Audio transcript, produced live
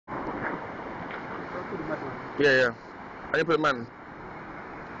Yeah, yeah. I didn't put it, man.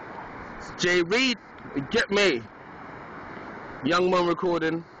 It's J Reid, you get me. Young man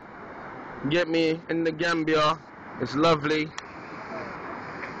recording. Get me in the Gambia. It's lovely.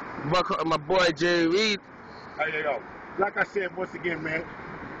 Welcome to my boy J Reid. Hey, yo. Like I said, once again, man,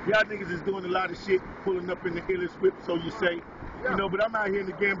 y'all niggas is doing a lot of shit, pulling up in the illest whip, so you say, you know, but I'm out here in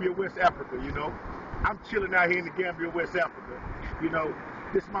the Gambia, West Africa, you know. I'm chilling out here in the Gambia, West Africa. You know,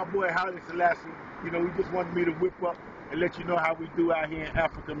 this is my boy Haile Selassie. You know, he just wanted me to whip up and let you know how we do out here in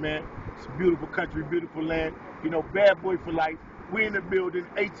Africa, man. It's a beautiful country, beautiful land. You know, bad boy for life. We in the building,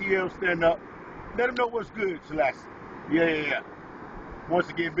 ATL stand up. Let them know what's good, Selassie. Yeah. Once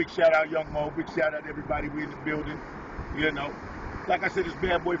again, big shout out Young Mo, big shout out everybody, we in the building, you know. Like I said, it's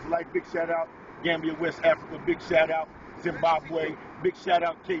Bad Boy for Life, big shout out Gambia, West Africa, big shout out Zimbabwe, big shout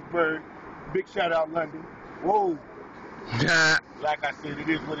out Cape Verde, big shout out London. Whoa. Like I said, it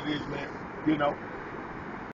is what it is, man, you know.